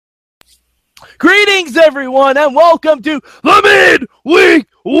Greetings, everyone, and welcome to the Midweek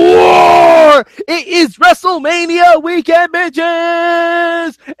War! It is Wrestlemania weekend,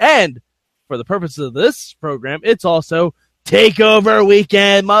 bitches! And for the purposes of this program, it's also TakeOver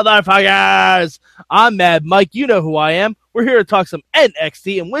weekend, motherfuckers! I'm Mad Mike, you know who I am. We're here to talk some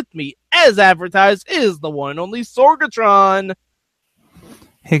NXT, and with me, as advertised, is the one and only Sorgatron.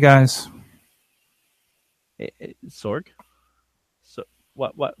 Hey, guys. Hey, Sorg?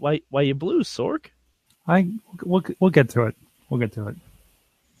 Why you blue, Sorg? We'll get to it.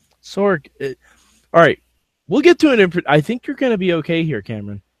 Sorg, all right. We'll get to it. I think you're going to be okay here,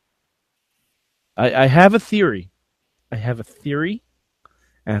 Cameron. I have a theory. And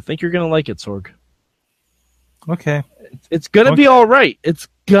I think you're going to like it, Sorg. Okay. It's going to be all right. It's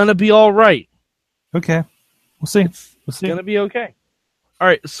going to be all right. Okay. We'll see. It's going to be okay. All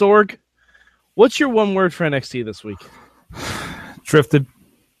right, Sorg, what's your one word for NXT this week? Drifted.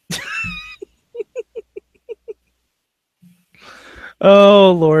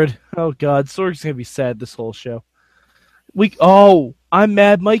 Oh, Lord. Oh, God. Sorg's going to be sad this whole show. I'm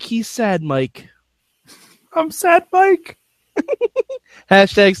Mad Mike. He's sad Mike. I'm sad Mike.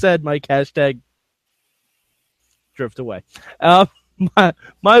 Hashtag sad Mike. Hashtag drift away.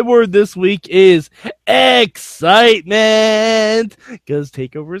 My word this week is excitement, because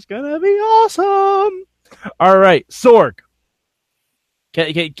TakeOver is going to be awesome. All right, Sorg.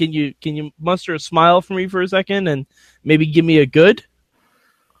 Can you muster a smile for me for a second and maybe give me a good?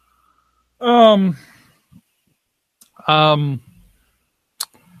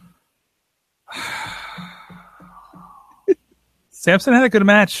 Samson had a good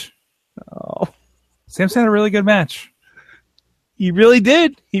match. Oh, Samson had a really good match. He really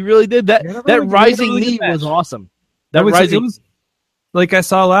did. That rising knee was awesome. It was like, I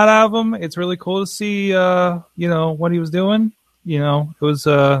saw a lot out of him. It's really cool to see, what he was doing. It was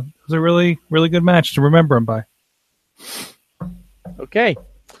a really, really good match to remember him by. Okay.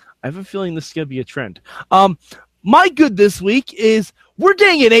 I have a feeling this is going to be a trend. My good this week is we're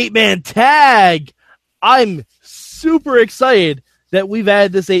getting an 8-man tag. I'm super excited that we've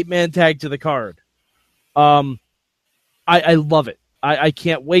added this 8-man tag to the card. I love it. I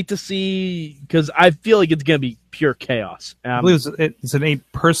can't wait to see, because I feel like it's going to be pure chaos. I believe it's an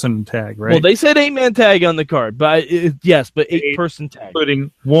 8-person tag, right? Well, they said 8-man tag on the card, but yes, but 8-person tag. Including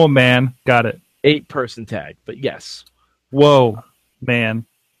Woman. Got it. 8-person tag, but yes. Whoa, man.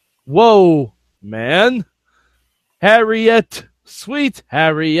 Harriet. Sweet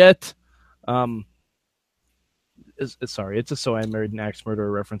Harriet. Sorry, it's a So I Married an Axe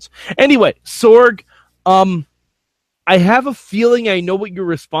Murderer reference. Anyway, Sorg, I have a feeling I know what your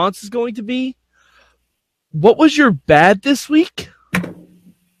response is going to be. What was your bad this week?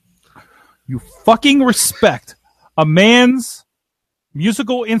 You fucking respect a man's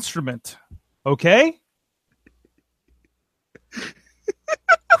musical instrument, okay?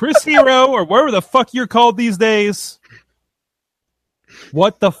 Chris Hero, or whatever the fuck you're called these days.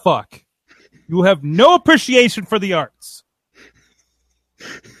 What the fuck? You have no appreciation for the arts.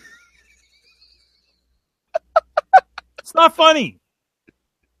 It's not funny.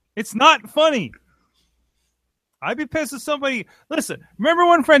 I'd be pissed if somebody... Listen, remember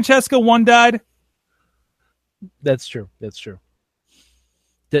when Francesca 1 died? That's true.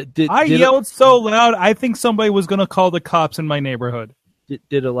 I yelled so loud, I think somebody was going to call the cops in my neighborhood.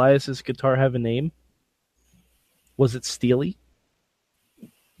 Did Elias's guitar have a name? Was it Steely?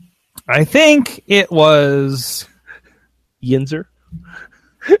 I think it was... Yinzer?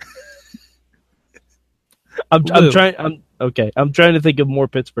 I'm trying to think of more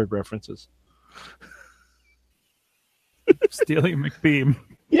Pittsburgh references. Steely McBeam.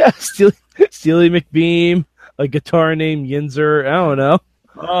 Yeah, Steely McBeam, a guitar named Yinzer. I don't know.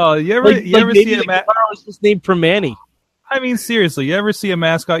 Oh, you ever see a guitar was just named Permani? I mean, seriously, you ever see a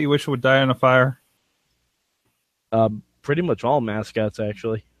mascot you wish would die on a fire? Pretty much all mascots,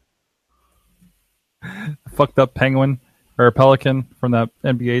 actually. Fucked up penguin or a pelican from that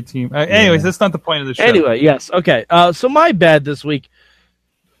NBA team. Anyways, that's not the point of the show. Anyway, yes, okay. So my bad this week.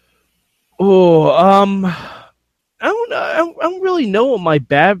 I don't really know what my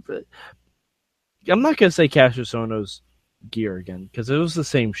bad. I'm not gonna say Kassius Ohno's gear again because it was the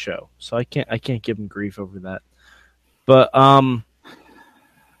same show, so I can't give him grief over that. But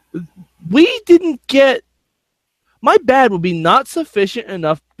we didn't get. My bad would be not sufficient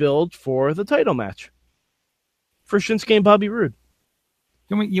enough build for the title match for Shinsuke and Bobby Roode.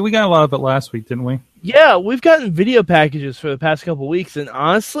 We got a lot of it last week, didn't we? Yeah, we've gotten video packages for the past couple weeks, and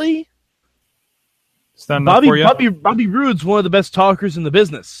honestly, Bobby Roode's one of the best talkers in the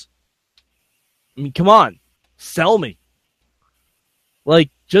business. I mean, come on, sell me.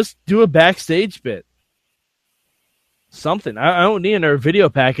 Like, just do a backstage bit. Something. I don't need another video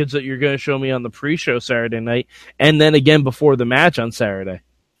package that you're going to show me on the pre-show Saturday night, and then again before the match on Saturday.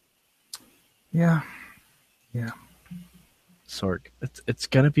 Yeah. Sorg, it's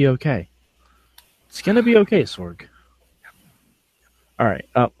going to be okay. It's going to be okay, Sorg. All right,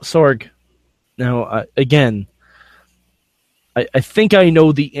 Sorg. Now, again, I think I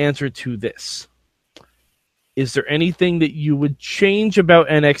know the answer to this. Is there anything that you would change about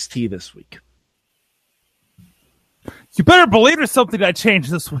NXT this week? You better believe there's something I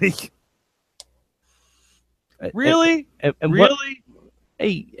changed this week. Really? And really?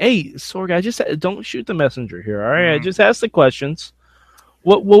 Hey, Sorg, I just don't shoot the messenger here, all right? I just asked the questions.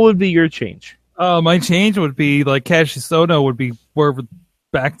 What would be your change? My change would be like Kassius Ohno would be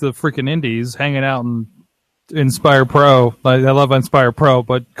back to the freaking Indies, hanging out in Inspire Pro. I love Inspire Pro,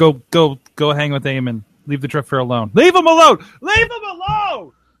 but go hang with Eamon. Leave the drifter alone. Leave him alone. Leave him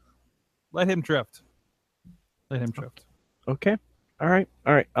alone. Let him drift. Okay. All right.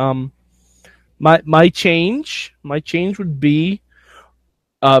 My change would be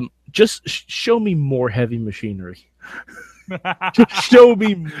just show me more heavy machinery. Just show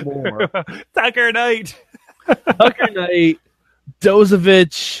me more. Tucker Knight,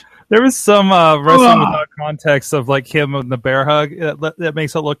 Dozovich. There was some wrestling without context of like him and the bear hug that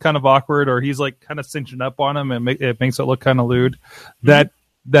makes it look kind of awkward, or he's like kind of cinching up on him and it makes it look kind of lewd. That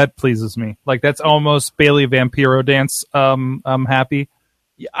pleases me. Like that's almost Bailey Vampiro dance. I'm happy.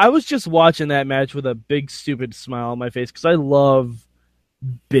 Yeah, I was just watching that match with a big stupid smile on my face because I love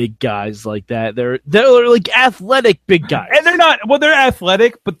big guys like that. They're like athletic big guys, and they're not. Well, they're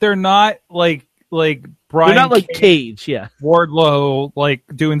athletic, but they're not like Brian. They're not like Cage, yeah. Wardlow, like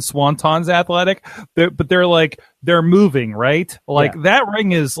doing swantons athletic, but they're moving, right? Like that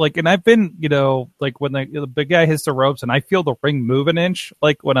ring is like, and I've been, like when the big guy hits the ropes, and I feel the ring move an inch,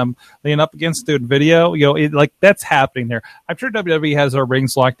 like when I'm leaning up against doing video, like that's happening there. I'm sure WWE has our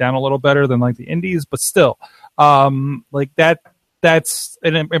rings locked down a little better than like the Indies, but still, like that's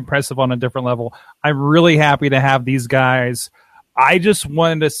impressive on a different level. I'm really happy to have these guys. I just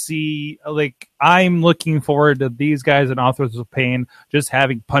wanted to see, like, I'm looking forward to these guys in Authors of Pain just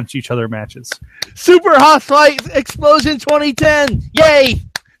having punch each other matches. Super Hot Fight Explosion 2010! Yay!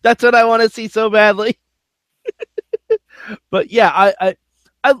 That's what I want to see so badly. But yeah,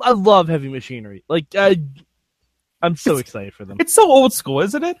 I love heavy machinery. Like, I'm so excited for them. It's so old school,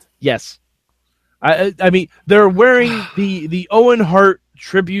 isn't it? Yes. I mean, they're wearing the Owen Hart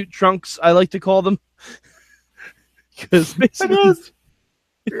tribute trunks, I like to call them. Because it is.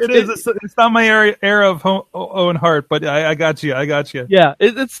 It's not my era of Owen Hart, but I got you. Yeah,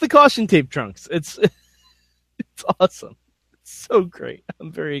 it's the caution tape trunks. It's awesome. It's so great.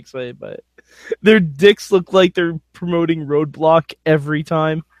 I'm very excited by it. Their dicks look like they're promoting Roadblock every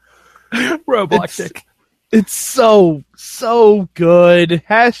time. Roadblock dick. It's so good.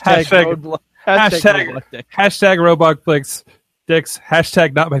 Hashtag Roadblock. Hashtag Roadblock dicks.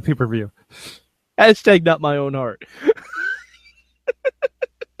 Hashtag not my pay-per-view. Hashtag not my own heart.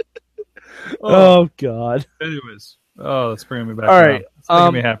 Oh God. Anyways, that's bringing me back. All right, it's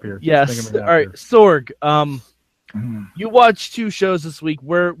making me happier. Yes. All right, Sorg. You watched 2 shows this week.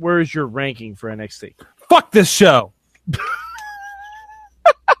 Where is your ranking for NXT? Fuck this show.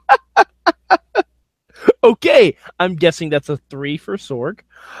 Okay, I'm guessing that's a 3 for Sorg.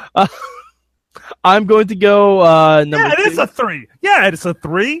 I'm going to go number 2. It is a 3. Yeah, it's a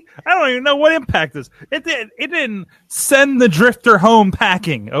 3. I don't even know what Impact is. It didn't send the Drifter home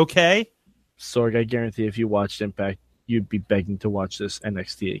packing, okay? Sorg, I guarantee if you watched Impact, you'd be begging to watch this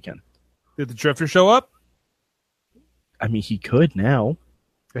NXT again. Did the Drifter show up? I mean, he could now.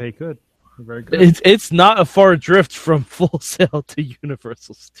 Yeah, he could. Very good. It's not a far drift from Full Sail to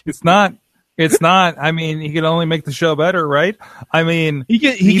Universal Studios. It's not. I mean, he can only make the show better, right? I mean, he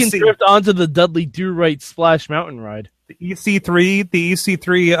can drift onto the Dudley Do-Right Splash Mountain ride. The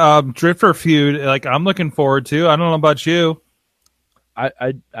EC3 Drifter feud. Like, I'm looking forward to. I don't know about you.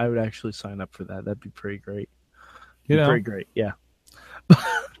 I would actually sign up for that. That'd be pretty great. Pretty great. Yeah.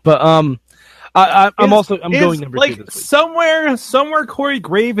 But I'm going number 2 this week. Somewhere Corey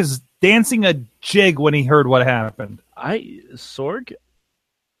Grave is dancing a jig when he heard what happened. Sorg,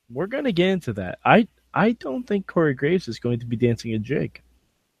 we're going to get into that. I don't think Corey Graves is going to be dancing a jig.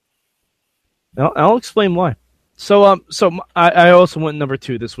 I'll explain why. So I also went number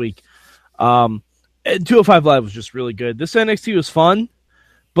 2 this week. 205 Live was just really good. This NXT was fun,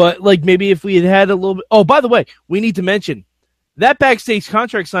 but like maybe if we had a little bit. Oh, by the way, we need to mention that backstage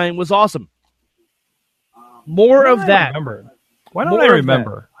contract signing was awesome. More of that. Why don't I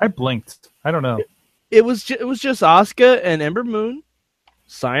remember? I blinked. I don't know. It was just Asuka and Ember Moon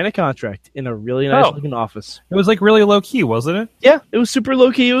sign a contract in a really nice looking office. It was like really low key, wasn't it? Yeah, it was super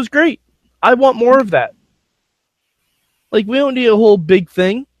low key. It was great. I want more of that. Like, we don't need a whole big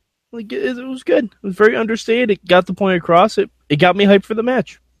thing. Like, it was good. It was very understated. It got the point across. It got me hyped for the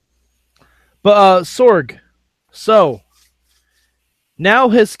match. But Sorg, so now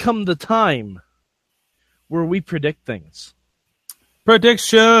has come the time where we predict things.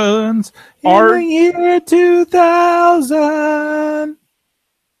 Predictions in the year 2000.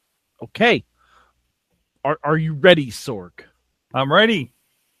 Okay. Are you ready, Sorg? I'm ready.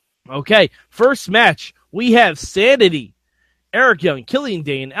 Okay. First match, we have Sanity, Eric Young, Killian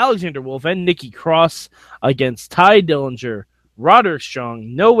Dane, Alexander Wolf, and Nikki Cross against Ty Dillinger, Roderick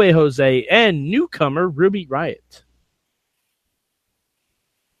Strong, No Way Jose, and newcomer Ruby Riott.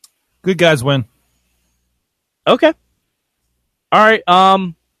 Good guys win. Okay. All right.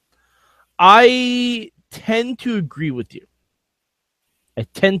 I tend to agree with you. I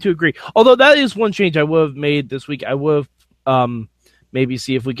tend to agree. Although that is one change I would have made this week. I would have maybe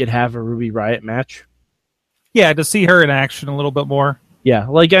see if we could have a Ruby Riott match. Yeah, to see her in action a little bit more. Yeah,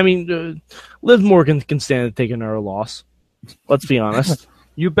 like, I mean, Liv Morgan can stand to taking her a loss. Let's be honest.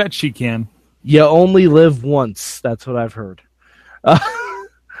 You bet she can. You only live once. That's what I've heard.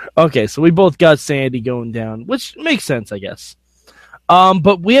 Okay, so we both got Sandy going down, which makes sense, I guess.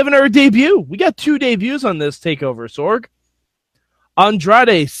 But we haven't heard a debut. We got 2 debuts on this TakeOver, Sorg.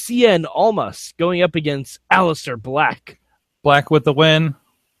 Andrade Cien Almas going up against Aleister Black. Black with the win.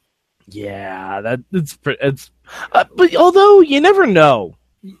 Yeah, it's but although you never know.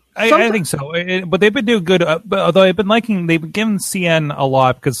 I think so, but they've been doing good. Although they've been giving CN a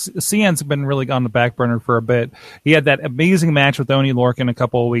lot because CN's been really on the back burner for a bit. He had that amazing match with Oney Lorcan a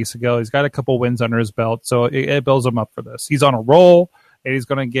couple of weeks ago. He's got a couple wins under his belt, so it builds him up for this. He's on a roll, and he's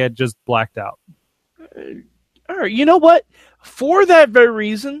going to get just blacked out. All right, you know what? For that very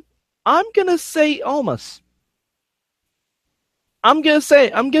reason, I'm gonna say Almas. I'm gonna say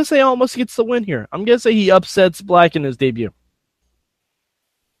Almas gets the win here. I'm gonna say he upsets Black in his debut.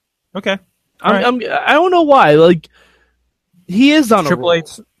 Okay. I don't know why. Like, he is on Triple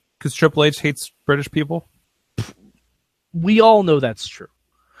H, because Triple H hates British people. We all know that's true.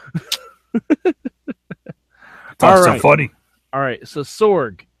 That's so funny. All right, so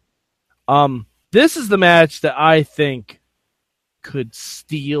Sorg, this is the match that I think could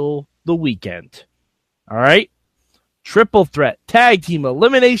steal the weekend. All right, triple threat tag team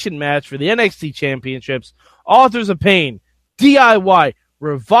elimination match for the NXT championships. Authors of Pain, DIY.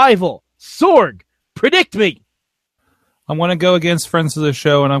 Revival. Sorg, predict me. I want to go against friends of the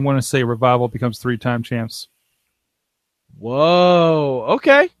show, and I want to say Revival becomes 3-time champs. Whoa.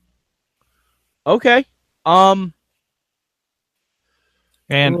 Okay.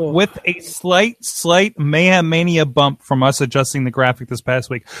 And with a slight Mayhem Mania bump from us adjusting the graphic this past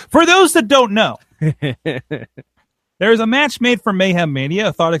week. For those that don't know, there's a match made for Mayhem Mania,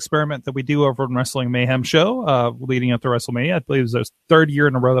 a thought experiment that we do over on Wrestling Mayhem Show, leading up to WrestleMania. I believe it's the 3rd year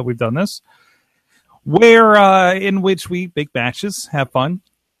in a row that we've done this, where in which we make matches, have fun,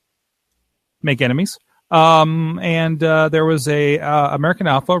 make enemies. And there was a American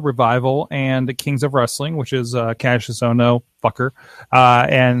Alpha, Revival, and Kings of Wrestling, which is Kassius, Ohno, Fucker,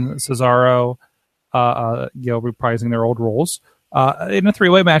 and Cesaro, reprising their old roles. In a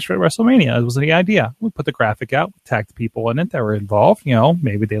 3-way match at WrestleMania. It was the idea. We put the graphic out, tagged people in it that were involved.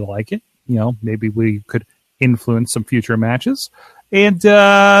 Maybe they like it. Maybe we could influence some future matches. And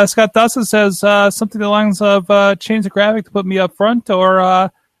Scott Dawson says something along the lines of change the graphic to put me up front, or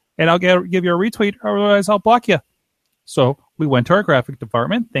and I'll give you a retweet, otherwise I'll block you. So we went to our graphic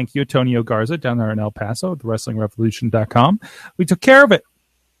department. Thank you, Antonio Garza, down there in El Paso at WrestlingRevolution.com. We took care of it,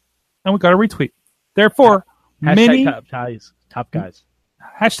 and we got a retweet. Therefore, Top guys.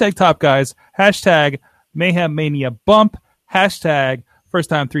 Hashtag top guys. Hashtag Mayhem Mania bump. Hashtag first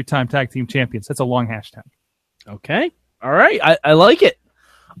time 3-time tag team champions. That's a long hashtag. Okay. All right. I like it.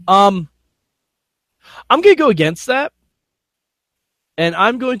 I'm going to go against that. And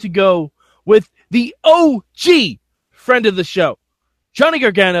I'm going to go with the OG friend of the show, Johnny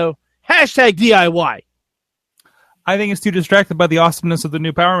Gargano. Hashtag DIY. I think it's too distracted by the awesomeness of the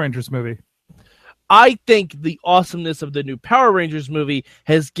new Power Rangers movie. I think the awesomeness of the new Power Rangers movie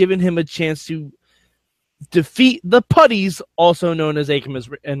has given him a chance to defeat the Putties, also known as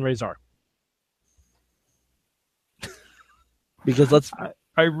Akam and Razor. Because they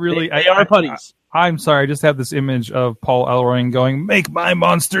are Putties. I'm sorry, I just have this image of Paul Ellering going, "Make my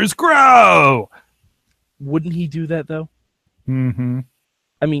monsters grow." Wouldn't he do that though? Mm-hmm.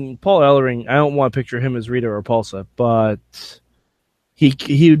 I mean, Paul Ellering, I don't want to picture him as Rita or Repulsa, but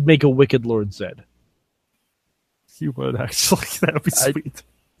he would make a wicked Lord Zed. You would actually. That would be sweet.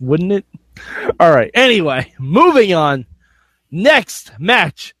 Wouldn't it? All right. Anyway, moving on. Next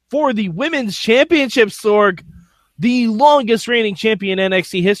match for the Women's Championship, Sorg. The longest reigning champion in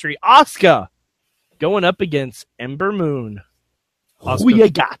NXT history, Asuka, going up against Ember Moon. Asuka. Who you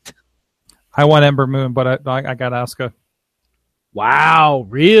got? I want Ember Moon, but I got Asuka. Wow,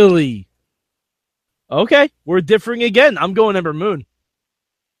 really? Okay, we're differing again. I'm going Ember Moon.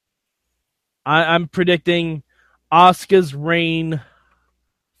 I'm predicting Asuka's reign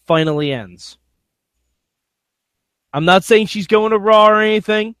finally ends. I'm not saying she's going to Raw or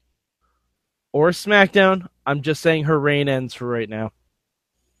anything, or SmackDown. I'm just saying her reign ends for right now.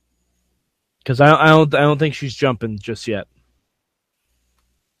 Because I don't think she's jumping just yet.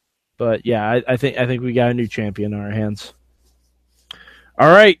 But yeah, I think we got a new champion on our hands. All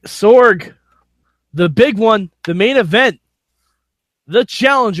right, Sorg, the big one, the main event, the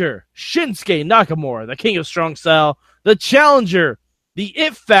challenger, Shinsuke Nakamura, the King of Strong Style, the challenger, the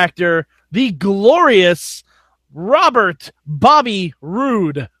It Factor, the glorious Robert Bobby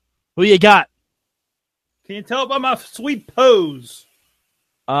Roode. Who you got? Can you tell by my sweet pose?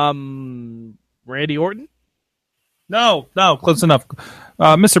 Randy Orton? No, close enough.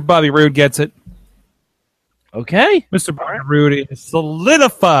 Mr. Bobby Roode gets it. Okay. Mr. Bobby Roode is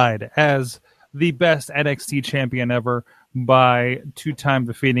solidified as the best NXT champion ever by 2-time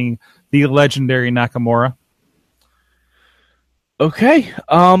defeating the legendary Nakamura. Okay.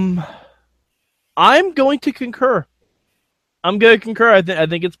 I'm going to concur. I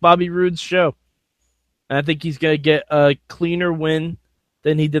think it's Bobby Roode's show. And I think he's going to get a cleaner win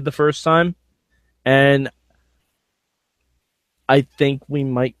than he did the first time. And I think we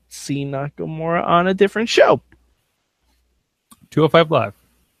might see Nakamura on a different show. 205 Live.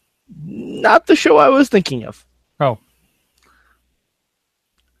 Not the show I was thinking of. Oh.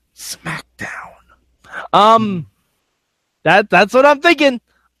 SmackDown. That's what I'm thinking.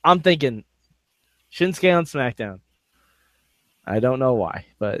 I'm thinking Shinsuke on SmackDown. I don't know why,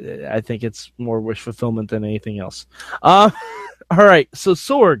 but I think it's more wish fulfillment than anything else. All right, so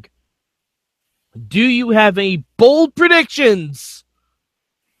Sorg, do you have any bold predictions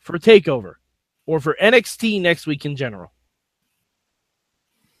for TakeOver or for NXT next week in general?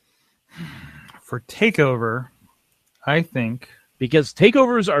 For TakeOver, I think... Because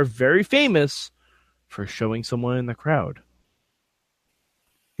TakeOvers are very famous for showing someone in the crowd.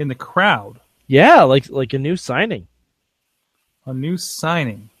 In the crowd? Yeah, like a new signing. A new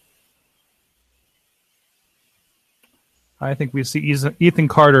signing. I think we see Ethan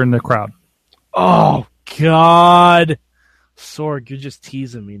Carter in the crowd. Oh, God. Sorg, you're just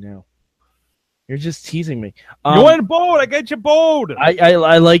teasing me now. You're just teasing me. You went bold. I get you bold.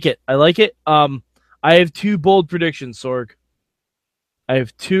 I like it. I like it. I have 2 bold predictions, Sorg. I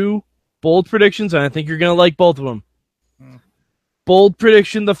have 2 bold predictions, and I think you're going to like both of them. Bold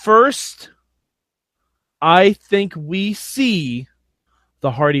prediction, the first... I think we see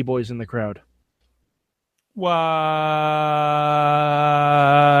the Hardy Boys in the crowd. What?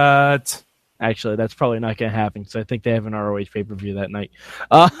 Actually, that's probably not going to happen because I think they have an ROH pay-per-view that night.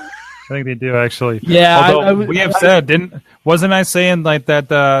 I think they do actually. Yeah, we have said, wasn't I saying like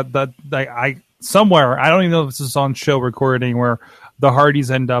that? I somewhere, I don't even know if this is on show recording, where the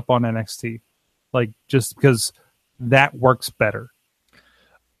Hardys end up on NXT, like just because that works better.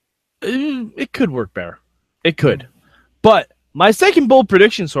 It could work better. It could. But my second bold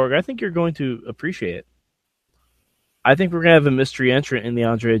prediction, Sorg, I think you're going to appreciate it. I think we're going to have a mystery entrant in the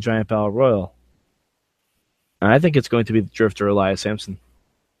Andre the Giant Battle Royal. And I think it's going to be the Drifter, Elias Samson.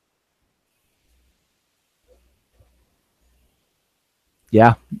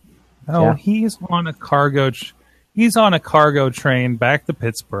 Yeah. Oh, yeah. He's on a cargo train back to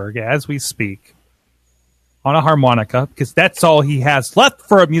Pittsburgh as we speak on a harmonica because that's all he has left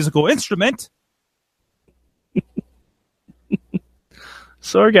for a musical instrument.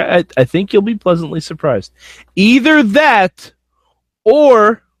 Sorg, I think you'll be pleasantly surprised. Either that,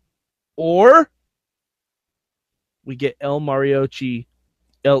 or we get El Hijo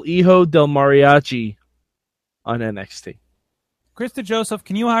del Mariachi on NXT. Krista Joseph,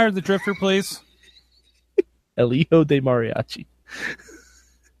 can you hire the Drifter, please? El Hijo de Mariachi.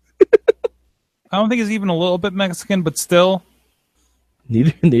 I don't think he's even a little bit Mexican, but still.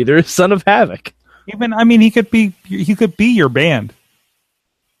 Neither is Son of Havoc. He could be your band.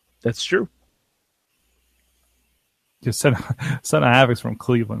 That's true. Just Son of Havoc's from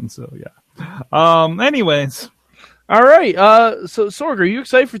Cleveland, so yeah. Anyways. All right. So Sorg, are you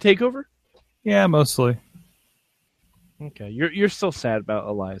excited for TakeOver? Yeah, mostly. Okay. You're still sad about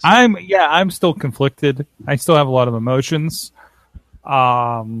Elias. I'm still conflicted. I still have a lot of emotions.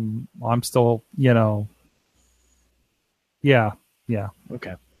 I'm still, Yeah.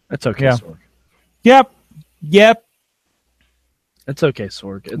 Okay. That's okay, Yeah. Sorg. Yep. That's okay,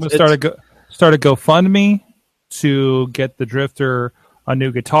 Sorg. I'm gonna start a GoFundMe to get the Drifter a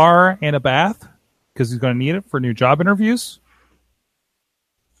new guitar and a bath because he's going to need it for new job interviews.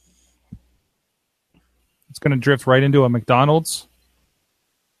 It's going to drift right into a McDonald's.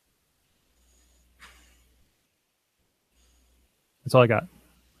 That's all I got.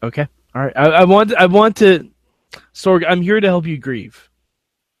 Okay. All right. I want to, Sorg. I'm here to help you grieve.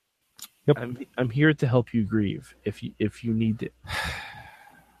 Yep. I'm here to help you grieve if you need it.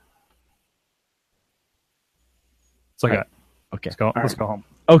 That's all I got. Okay. Let's go home.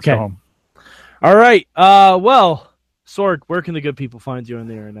 Okay. Let's go home. All right. Well, Sorg, where can the good people find you on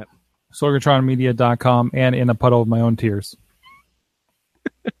the internet? Sorgatronmedia.com and in a puddle of my own tears.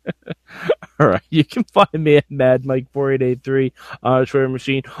 All right. You can find me at Mad Mike 4883 on a Twitter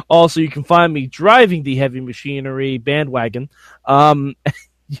machine. Also, you can find me driving the heavy machinery bandwagon. You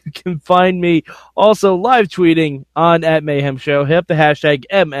can find me also live tweeting on @Mayhem Show. Hit up the hashtag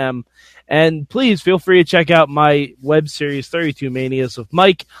MM. And please feel free to check out my web series 32 Manias with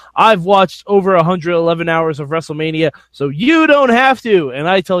Mike. I've watched over 111 hours of WrestleMania, so you don't have to. And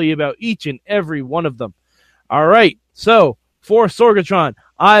I tell you about each and every one of them. All right. So for Sorgatron,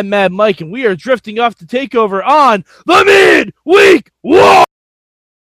 I'm Mad Mike, and we are drifting off to TakeOver on the Midweek War.